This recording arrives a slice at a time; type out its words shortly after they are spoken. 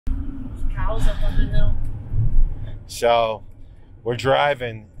cows up on the hill. So we're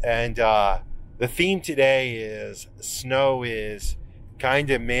driving, and the theme today is Snow is kind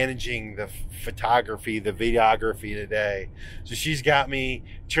of managing the photography, the videography today. So she's got me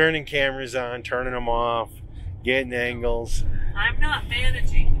turning cameras on, turning them off, getting angles. I'm not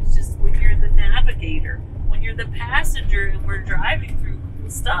managing. It's just when you're the navigator, when you're the passenger and we're driving through cool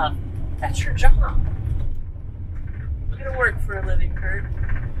stuff, that's your job. I'm gonna work for a living, Kurt.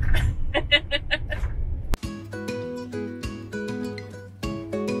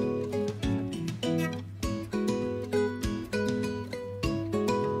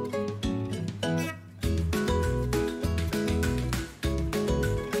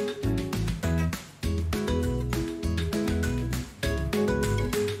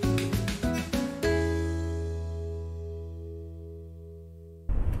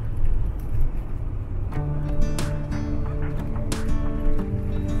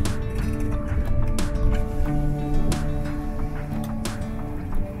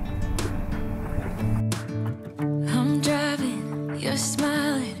 You're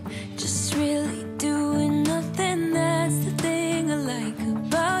smiling, just really doing nothing. That's the thing I like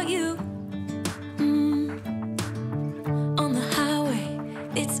about you. On the highway,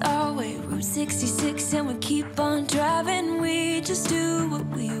 it's our way, Route 66, and we keep on driving. We just do what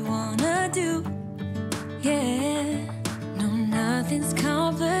we wanna do. Yeah, no, nothing's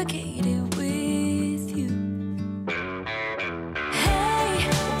complicated with you.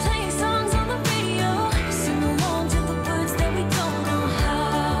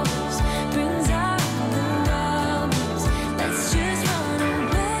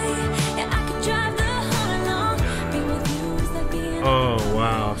 Oh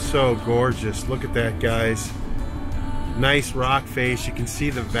wow, so gorgeous. Look at that, guys. Nice rock face. You can see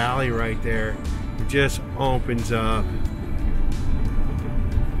the valley right there. It just opens up.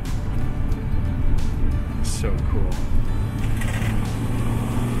 So cool.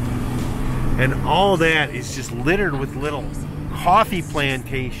 And all that is just littered with little coffee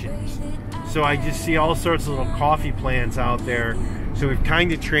plantations. So I just see all sorts of little coffee plants out there. So we've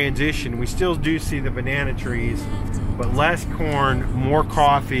kind of transitioned. We still do see the banana trees, but less corn, more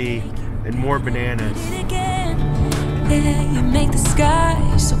coffee, and more bananas. Yeah, you make the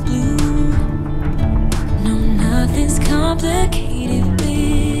sky so blue. No, nothing's complicated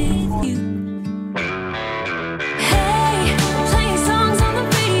with you. Hey, playing songs on the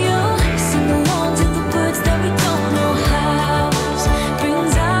radio, sing along to the words that we don't know how.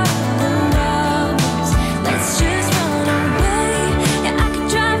 Brings out the hours. Let's just run away. Yeah, I could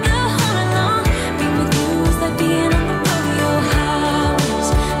drive the whole night long. Being with you is like being on the rodeo house.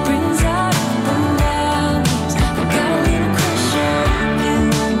 Brings out the hours. I got a little crush on you.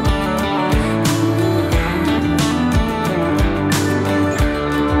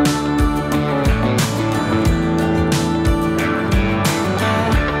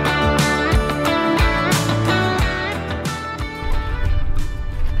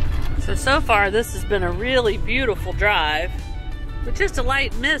 So far this has been a really beautiful drive with just a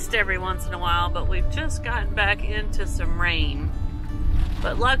light mist every once in a while, but we've just gotten back into some rain.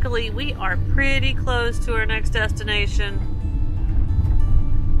 But luckily we are pretty close to our next destination.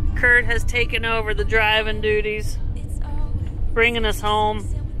 Kurt has taken over the driving duties, bringing us home.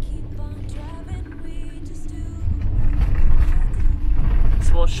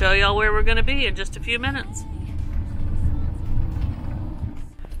 So we'll show y'all where we're gonna be in just a few minutes.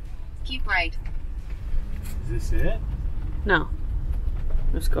 Keep right. Is this it? No.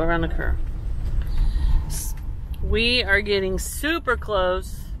 Let's go around the curve. We are getting super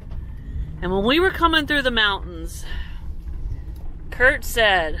close. And when we were coming through the mountains, Kurt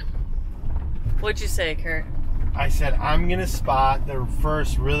said, what'd you say, Kurt? I said, I'm gonna spot the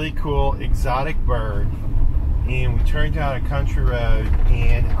first really cool exotic bird. And we turned down a country road,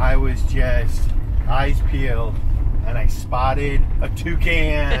 and I was just eyes peeled, and I spotted a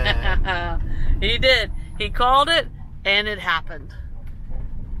toucan. He did. He called it, and it happened.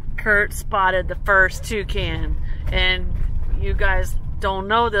 Kurt spotted the first toucan. And you guys don't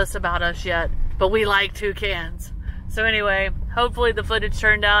know this about us yet, but we like toucans. So anyway, hopefully the footage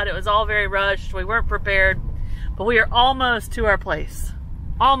turned out. It was all very rushed. We weren't prepared, but we are almost to our place.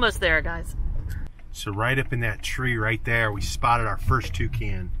 Almost there, guys. So right up in that tree right there, we spotted our first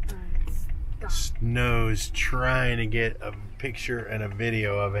toucan. Snow's trying to get a picture and a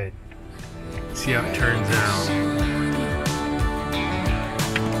video of it. See how it turns out.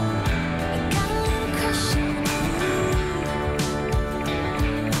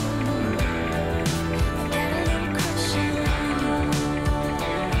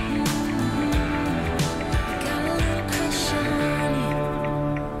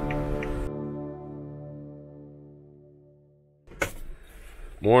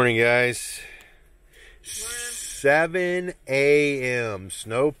 Morning, guys. 7 a.m.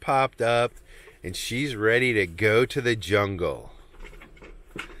 Snow popped up and she's ready to go to the jungle.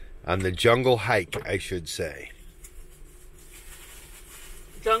 On the jungle hike, I should say.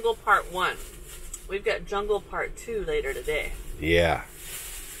 Jungle part 1. We've got jungle part 2 later today. Yeah.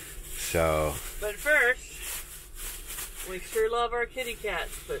 So. But first, we sure love our kitty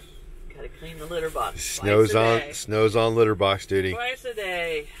cats, but gotta clean the litter box. Snow's on litter box duty. Twice a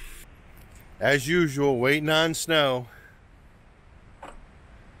day. As usual, waiting on Snow. Yep.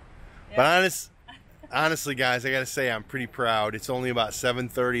 But honestly, guys, I gotta say I'm pretty proud. It's only about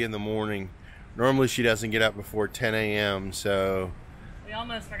 7:30 in the morning. Normally she doesn't get up before 10 a.m. So We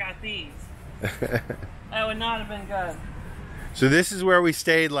almost forgot these. That would not have been good. So this is where we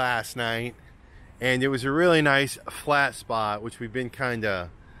stayed last night, and it was a really nice flat spot, which we've been kind of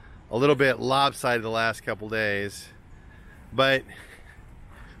a little bit lopsided the last couple days. But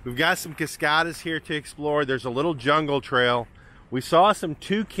we've got some cascadas here to explore. There's a little jungle trail. We saw some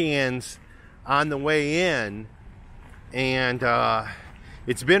toucans on the way in, and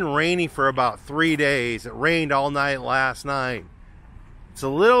it's been raining for about 3 days. It rained all night last night. It's a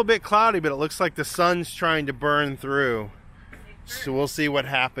little bit cloudy, but it looks like the sun's trying to burn through. So we'll see what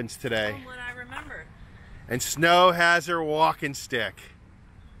happens today. From what I remember. And Snow has her walking stick.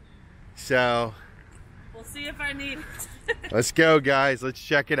 So We'll see if I need it. let's go, guys. Let's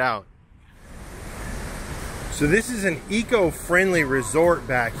check it out. So this is an eco-friendly resort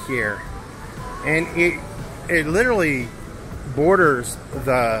back here. And it literally borders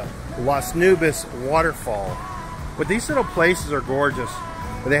the Las Nubes waterfall. But these little places are gorgeous.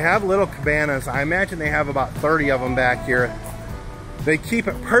 They have little cabanas. I imagine they have about 30 of them back here. They keep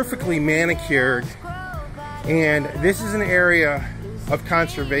it perfectly manicured. And this is an area of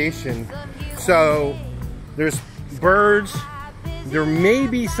conservation. So there's birds. There may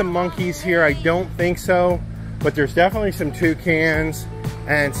be some monkeys here. I don't think so. But there's definitely some toucans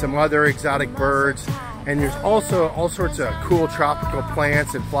and some other exotic birds. And there's also all sorts of cool tropical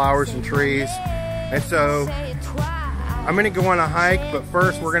plants and flowers and trees. And so I'm gonna go on a hike, but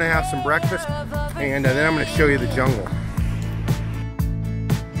first we're gonna have some breakfast, and then I'm gonna show you the jungle.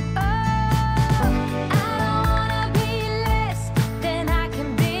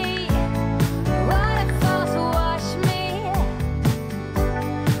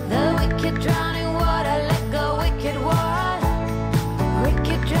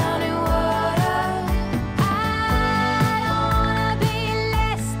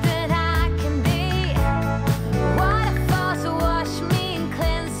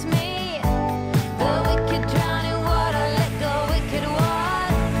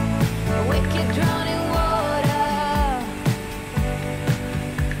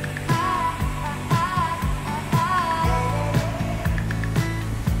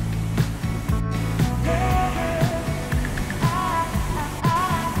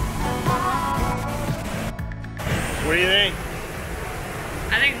 What do you think?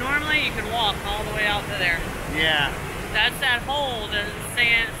 I think normally you could walk all the way out to there. Yeah. That's that hole, the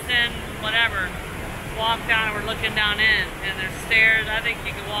sand, whatever. Walk down and we're looking down in, and there's stairs. I think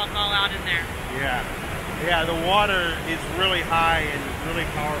you can walk all out in there. Yeah. Yeah, the water is really high and really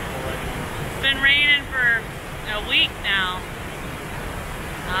powerful right now. It's been raining for a week now.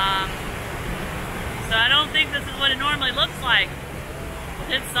 So I don't think this is what it normally looks like.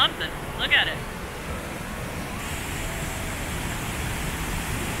 It's something. Look at it.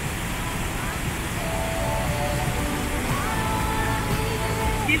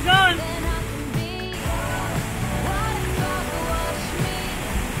 Keep going.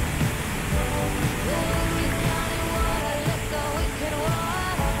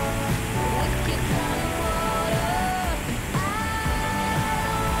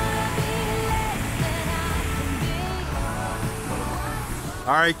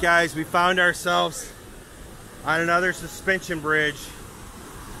 All right, guys, we found ourselves on another suspension bridge.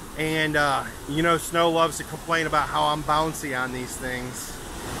 And you know, Snow loves to complain about how I'm bouncy on these things.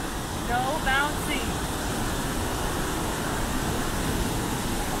 No bouncy.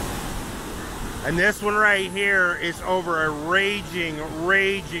 And this one right here is over a raging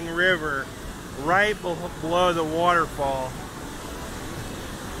river right below the waterfall.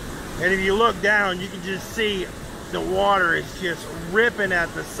 And if you look down, you can just see the water is just ripping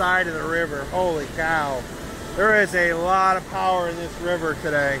at the side of the river. Holy cow. There is a lot of power in this river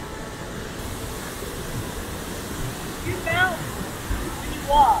today. You bounce when you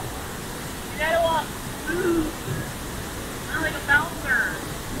walk. You gotta walk smooth. Not like a bouncer.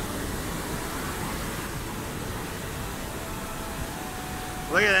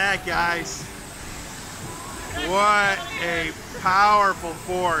 Look at that, guys. What a powerful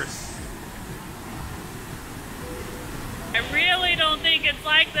force. I really don't think it's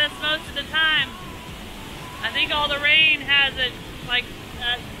like this most of the time. I think all the rain has it like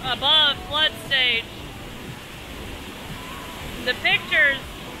above flood stage. The pictures,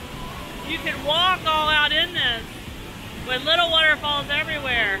 you could walk all out in this with little waterfalls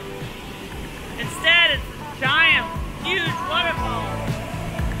everywhere. Instead, it's giant, huge waterfalls.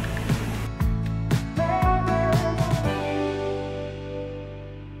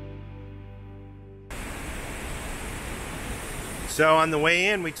 So on the way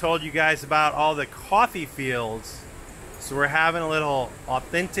in, we told you guys about all the coffee fields. So we're having a little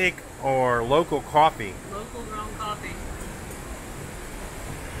authentic or local coffee. Local grown coffee.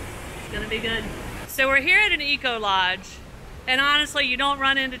 It's gonna be good. So we're here at an eco lodge, and honestly, you don't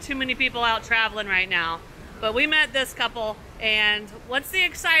run into too many people out traveling right now. But we met this couple, and what's the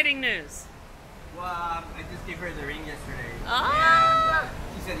exciting news? Well, I just gave her the ring yesterday. Ah! And,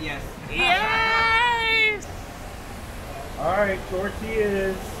 she said yes. Yay! All right,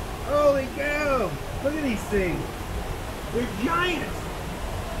 tortillas. Holy cow! Look at these things. They're giant.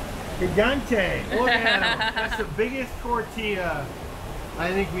 Gigante. Look at them. That's the biggest tortilla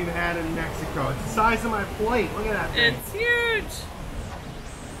I think we've had in Mexico. It's the size of my plate. Look at that thing. It's huge.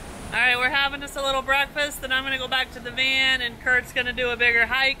 All right, we're having us a little breakfast, then I'm gonna go back to the van, and Kurt's gonna do a bigger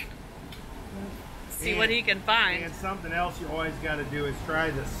hike. See what he can find. And something else you always got to do is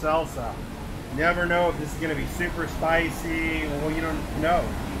try the salsa. You never know if this is going to be super spicy. Well, you don't know.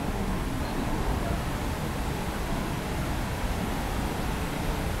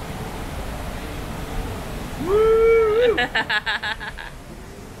 Woo!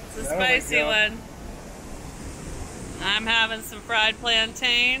 It's a spicy one. I'm having some fried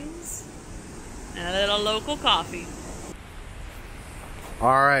plantains and a little local coffee.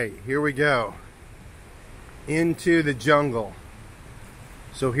 All right, here we go. Into the jungle.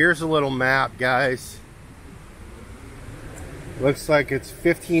 So here's a little map, guys. Looks like it's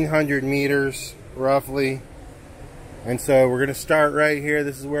 1,500 meters, roughly. And so we're gonna start right here.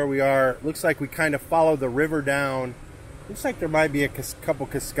 This is where we are. Looks like we kind of follow the river down. Looks like there might be a couple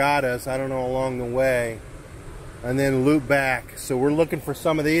cascadas, I don't know, along the way. And then loop back. So we're looking for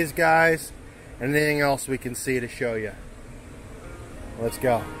some of these guys and anything else we can see to show you. Let's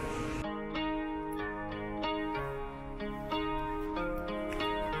go.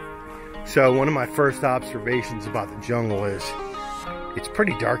 So one of my first observations about the jungle is it's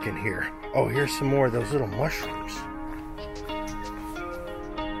pretty dark in here. Oh, here's some more of those little mushrooms.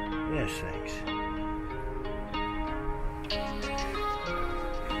 Yes, thanks.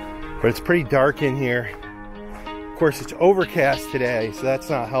 But it's pretty dark in here. Of course, it's overcast today, so that's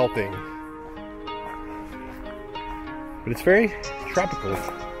not helping. But it's very tropical.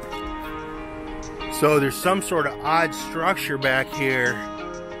 So there's some sort of odd structure back here.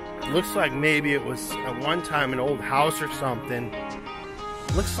 Looks like maybe it was at one time an old house or something.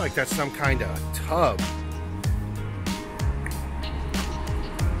 Looks like that's some kind of tub.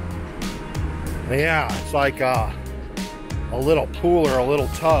 Yeah, it's like a little pool or a little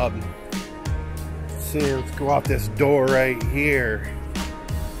tub. Let's see, let's go out this door right here.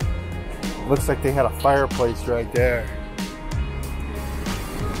 Looks like they had a fireplace right there.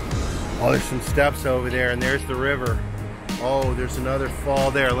 Oh, there's some steps over there, and there's the river. Oh, there's another fall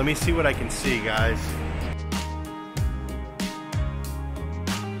there. Let me see what I can see, guys.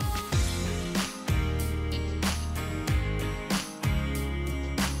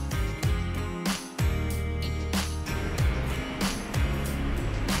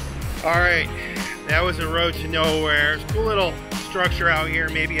 All right, that was a road to nowhere. It's a cool little structure out here,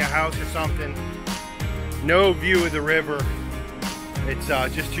 maybe a house or something. No view of the river. It's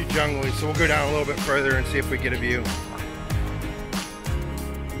just too jungly, so we'll go down a little bit further and see if we get a view.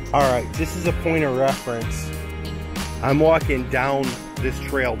 All right, this is a point of reference. I'm walking down this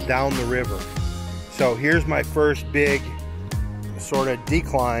trail, down the river. So here's my first big sort of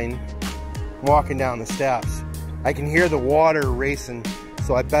decline, walking down the steps. I can hear the water racing,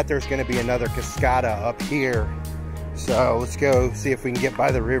 so I bet there's gonna be another cascada up here. So let's go see if we can get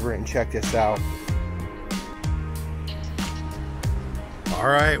by the river and check this out. All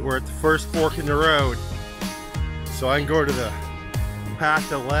right, we're at the first fork in the road. So I can go to the path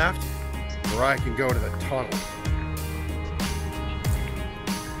to the left, or I can go to the tunnel.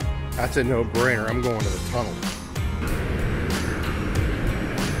 That's a no-brainer. I'm going to the tunnel.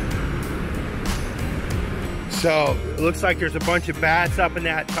 So it looks like there's a bunch of bats up in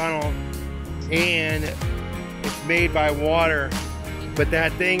that tunnel, and it's made by water. But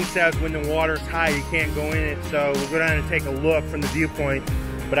that thing says when the water's high, you can't go in it. So we'll go down and take a look from the viewpoint,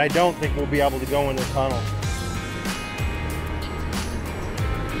 but I don't think we'll be able to go in the tunnel.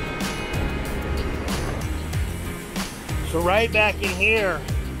 So right back in here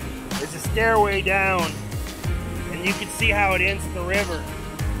is a stairway down, and you can see how it ends the river.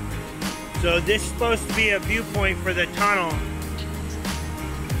 So this is supposed to be a viewpoint for the tunnel.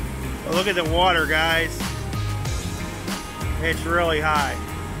 But look at the water, guys. It's really high.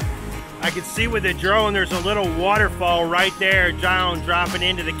 I can see with the drone there's a little waterfall right there down, dropping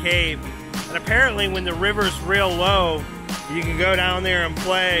into the cave. And apparently when the river's real low, you can go down there and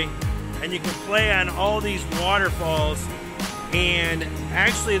play. And you can play on all these waterfalls. And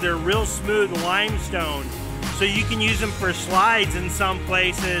actually they're real smooth limestone. So you can use them for slides in some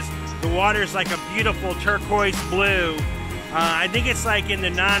places. The water's like a beautiful turquoise blue. I think it's like in the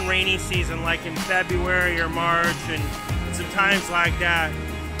non-rainy season, like in February or March and some times like that.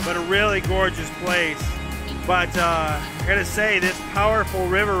 But a really gorgeous place. But I gotta say, this powerful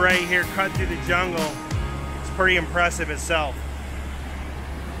river right here cut through the jungle is pretty impressive itself.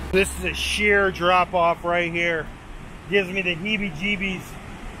 This is a sheer drop off right here. Gives me the heebie-jeebies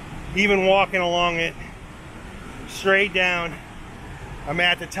even walking along it. Straight down. I'm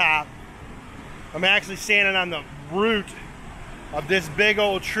at the top. I'm actually standing on the root of this big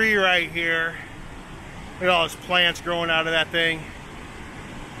old tree right here. Look at all those plants growing out of that thing.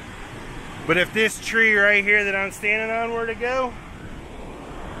 But if this tree right here that I'm standing on were to go,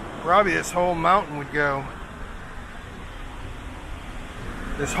 probably this whole mountain would go.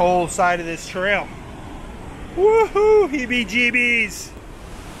 This whole side of this trail. Woohoo, heebie-jeebies.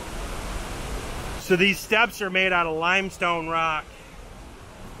 So these steps are made out of limestone rock,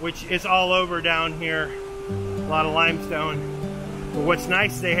 which is all over down here. A lot of limestone. But what's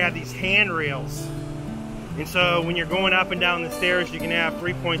nice is they have these handrails. And so when you're going up and down the stairs, you can have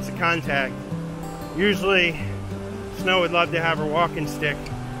 3 points of contact. Usually, Snow would love to have her walking stick,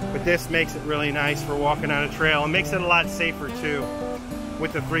 but this makes it really nice for walking on a trail. It makes it a lot safer too,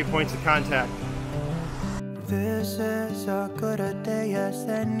 with the 3 points of contact. This is a good day as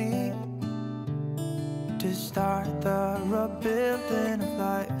any to start the rebuilding of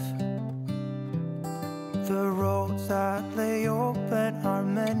life. The roads that lay open are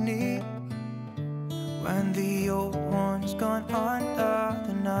many when the old one's gone under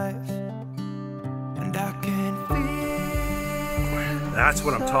the knife. And I can feel. That's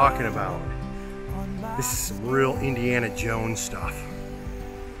what I'm talking about. This is some real Indiana Jones stuff.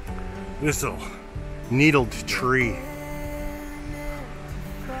 This little needled tree.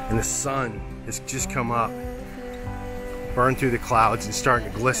 And the sun has just come up, burned through the clouds and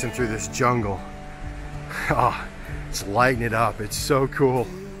starting to glisten through this jungle. Oh, it's lighting it up. It's so cool.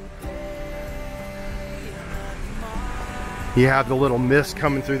 You have the little mist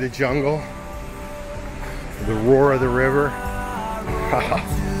coming through the jungle, the roar of the river.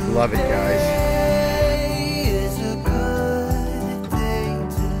 Love it, guys.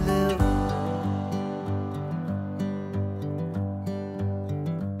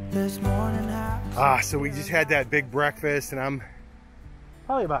 So we just had that big breakfast, and I'm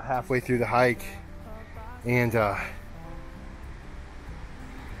probably about halfway through the hike. And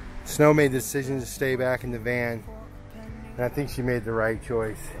Snow made the decision to stay back in the van, and I think she made the right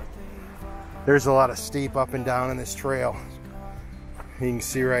choice. There's a lot of steep up and down on this trail. You can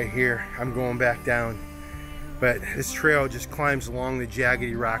see right here, I'm going back down. But this trail just climbs along the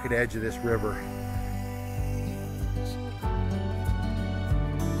jaggedy rocket edge of this river.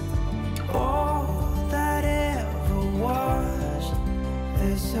 All that ever was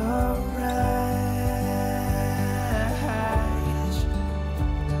is a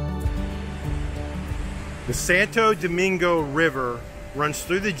The Santo Domingo River runs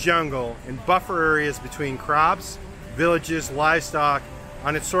through the jungle and buffer areas between crops, villages, livestock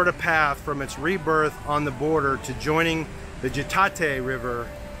on its sort of path from its rebirth on the border to joining the Jitate River,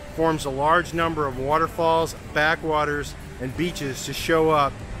 forms a large number of waterfalls, backwaters, and beaches to show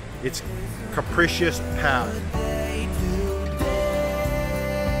up its capricious path.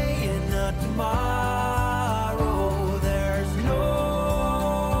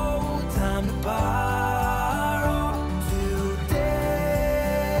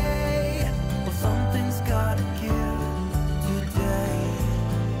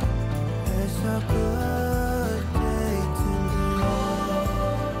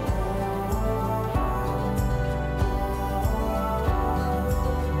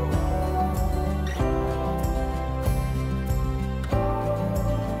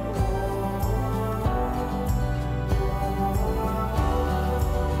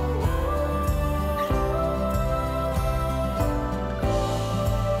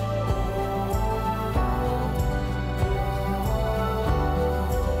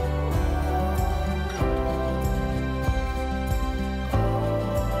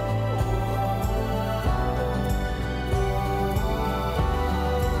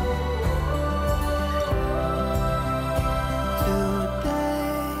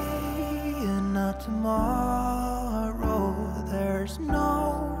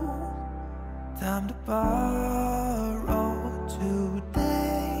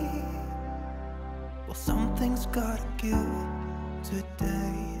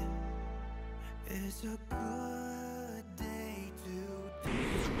 It's a good day to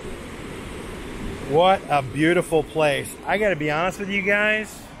What a beautiful place. I gotta be honest with you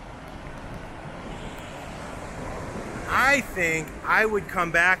guys. I think I would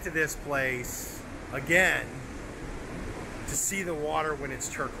come back to this place again to see the water when it's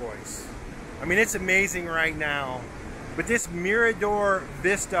turquoise. I mean, it's amazing right now, but this Mirador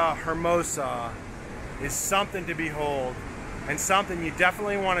Vista Hermosa is something to behold and something you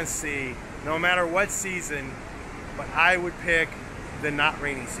definitely want to see no matter what season, but I would pick the not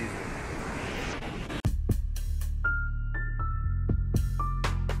rainy season.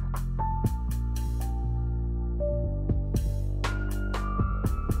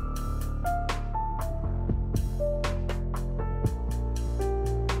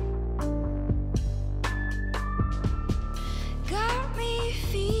 Got me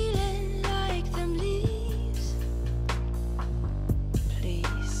feeling like them leaves.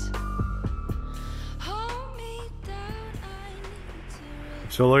 Please hold me down. I need to.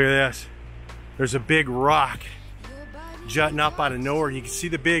 So look at this. There's a big rock jutting up out of nowhere. You can see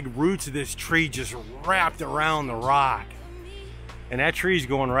the big roots of this tree just wrapped around the rock. And that tree's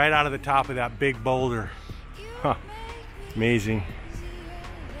going right out of the top of that big boulder. Huh. Amazing.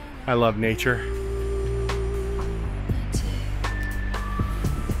 I love nature.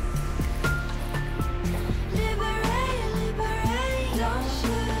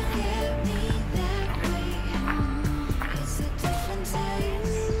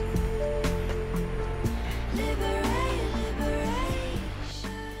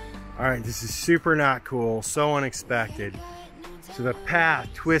 All right, this is super not cool, so unexpected. So the path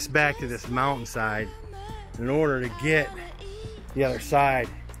twists back to this mountainside. In order to get the other side,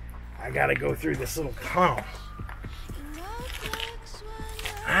 I gotta go through this little tunnel.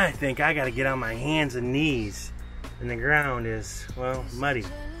 I think I gotta get on my hands and knees, and the ground is, well, muddy.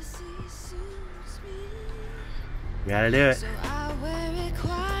 Gotta do it. So I wear it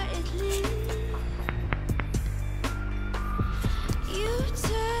quietly. You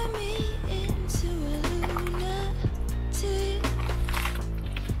turn me into a lunatic.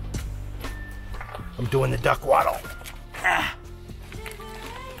 I'm doing the duck waddle. Ah.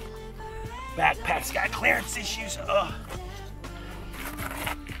 Backpack's got clearance issues. Ugh.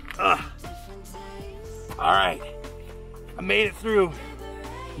 Ugh. All right, I made it through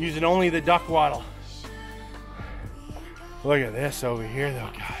using only the duck waddle. Look at this over here though,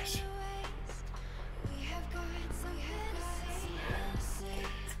 guys.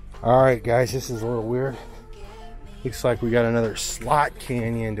 All right, guys, this is a little weird. Looks like we got another slot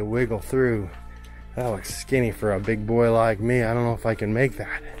canyon to wiggle through. That looks skinny for a big boy like me. I don't know if I can make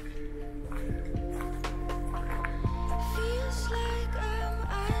that. Feels like I'm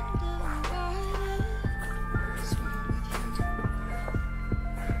underwater.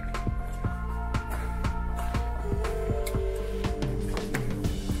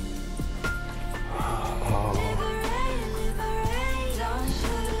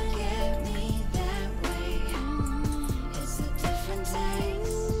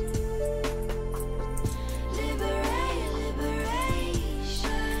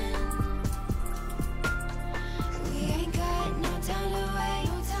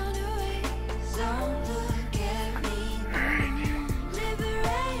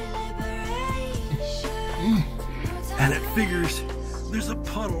 And it figures there's a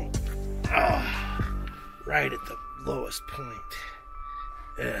puddle right at the lowest point.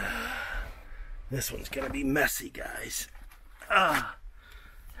 This one's gonna be messy, guys. I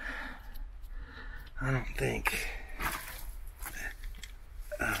don't think.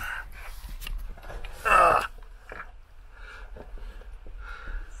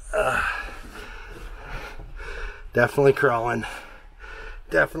 Definitely crawling.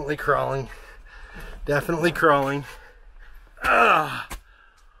 Definitely crawling. Definitely crawling.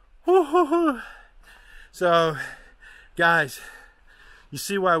 So, guys, you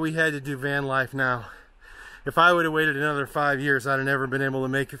see why we had to do van life now. If I would have waited another 5 years, I'd have never been able to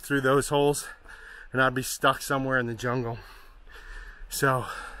make it through those holes, and I'd be stuck somewhere in the jungle. So,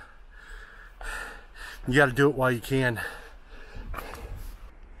 you got to do it while you can.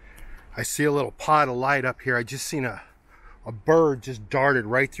 I see a little pot of light up here. I just seen a bird just darted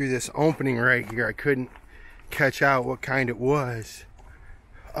right through this opening right here. I couldn't catch out what kind it was.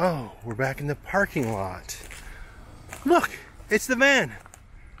 Oh, we're back in the parking lot. Look, it's the van.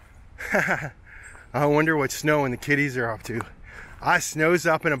 I wonder what Snow and the kitties are up to. Snow's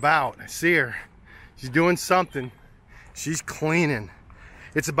up and about. I see her. She's doing something. She's cleaning.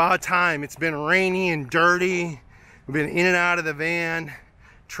 It's about time. It's been rainy and dirty. We've been in and out of the van,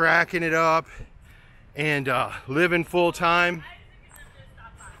 tracking it up, and living full time.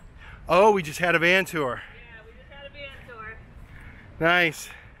 Oh, we just had a van tour. Yeah, we just had a van tour. Nice.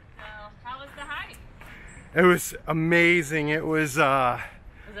 So, how was the hike? It was amazing. It was, Was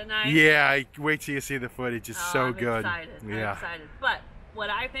it nice? yeah, wait till you see the footage. It's so I'm good. Excited. Yeah. I'm excited. But what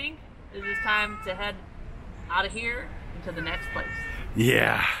I think is it's time to head out of here into the next place.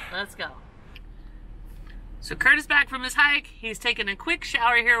 Yeah. Let's go. So Curt is back from his hike. He's taking a quick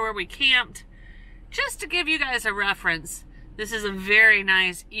shower here where we camped. Just to give you guys a reference, this is a very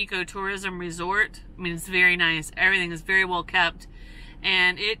nice ecotourism resort. I mean, it's very nice. Everything is very well kept.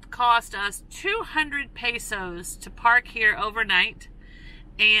 And it cost us 200 pesos to park here overnight.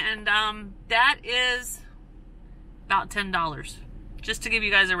 And that is about $10. Just to give you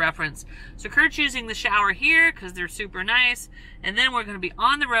guys a reference. So Curt's using the shower here because they're super nice. And then we're going to be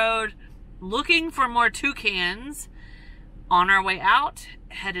on the road looking for more toucans. On our way out,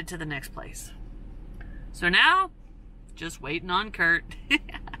 headed to the next place. So now, just waiting on Curt.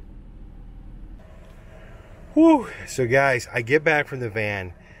 Whew. So guys, I get back from the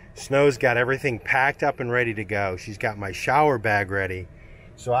van. Snow's got everything packed up and ready to go. She's got my shower bag ready.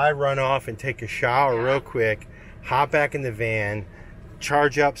 So I run off and take a shower real quick, hop back in the van,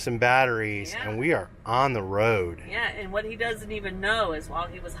 charge up some batteries, and we are on the road. Yeah, and what he doesn't even know is while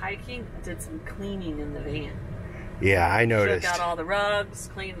he was hiking, did some cleaning in the van. Yeah, I noticed. Took out all the rugs,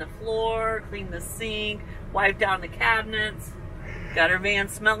 cleaned the floor, cleaned the sink, wiped down the cabinets, got her van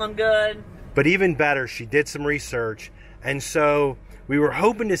smelling good. But even better, she did some research, and so we were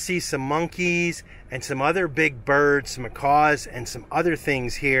hoping to see some monkeys and some other big birds, some macaws, and some other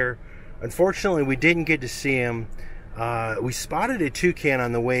things here. Unfortunately, we didn't get to see them. We spotted a toucan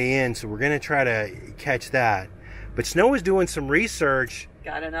on the way in, so we're going to try to catch that. But Snow was doing some research.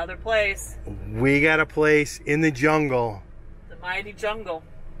 Got another place. We got a place in the jungle. The mighty jungle.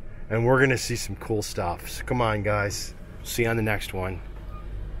 And we're going to see some cool stuff. So come on, guys. See you on the next one.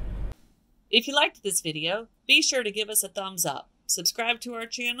 If you liked this video, be sure to give us a thumbs up, subscribe to our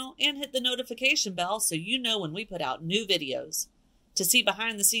channel, and hit the notification bell so you know when we put out new videos. To see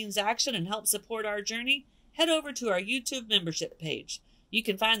behind the scenes action and help support our journey, head over to our YouTube membership page. You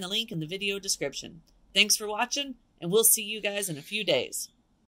can find the link in the video description. Thanks for watching, and we'll see you guys in a few days.